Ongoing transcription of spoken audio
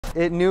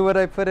It knew what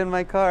I put in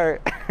my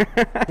cart.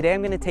 Today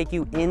I'm gonna take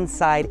you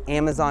inside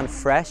Amazon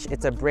Fresh.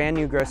 It's a brand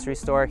new grocery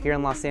store here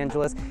in Los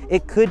Angeles.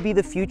 It could be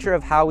the future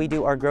of how we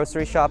do our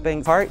grocery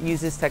shopping. Cart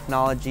uses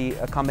technology,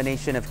 a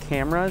combination of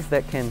cameras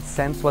that can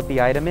sense what the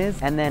item is,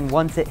 and then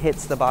once it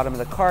hits the bottom of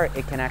the cart,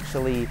 it can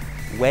actually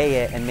weigh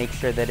it and make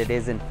sure that it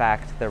is in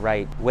fact the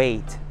right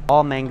weight.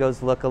 All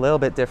mangoes look a little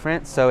bit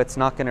different, so it's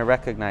not gonna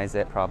recognize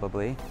it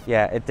probably.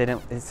 Yeah,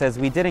 it says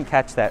we didn't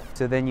catch that.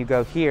 So then you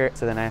go here,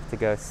 so then I have to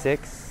go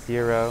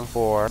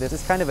 604. This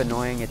is kind of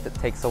annoying, it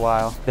takes a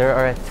while. There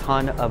are a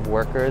ton of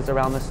workers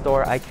around the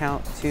store. I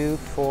count 2,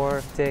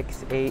 4,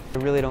 6, 8. I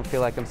really don't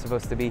feel like I'm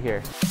supposed to be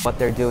here. What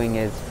they're doing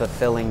is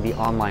fulfilling the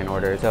online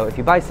order. So if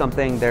you buy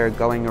something, they're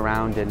going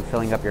around and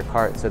filling up your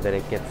cart so that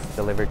it gets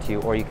delivered to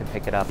you, or you can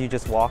pick it up. You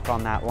just walk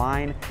on that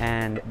line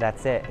and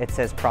that's it. It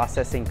says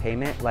processing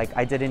payment. Like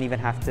I didn't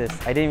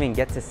even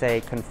get to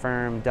say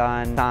confirm,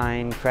 done,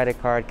 sign,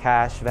 credit card,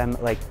 cash,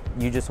 like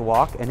you just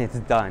walk and it's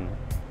done.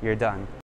 You're done.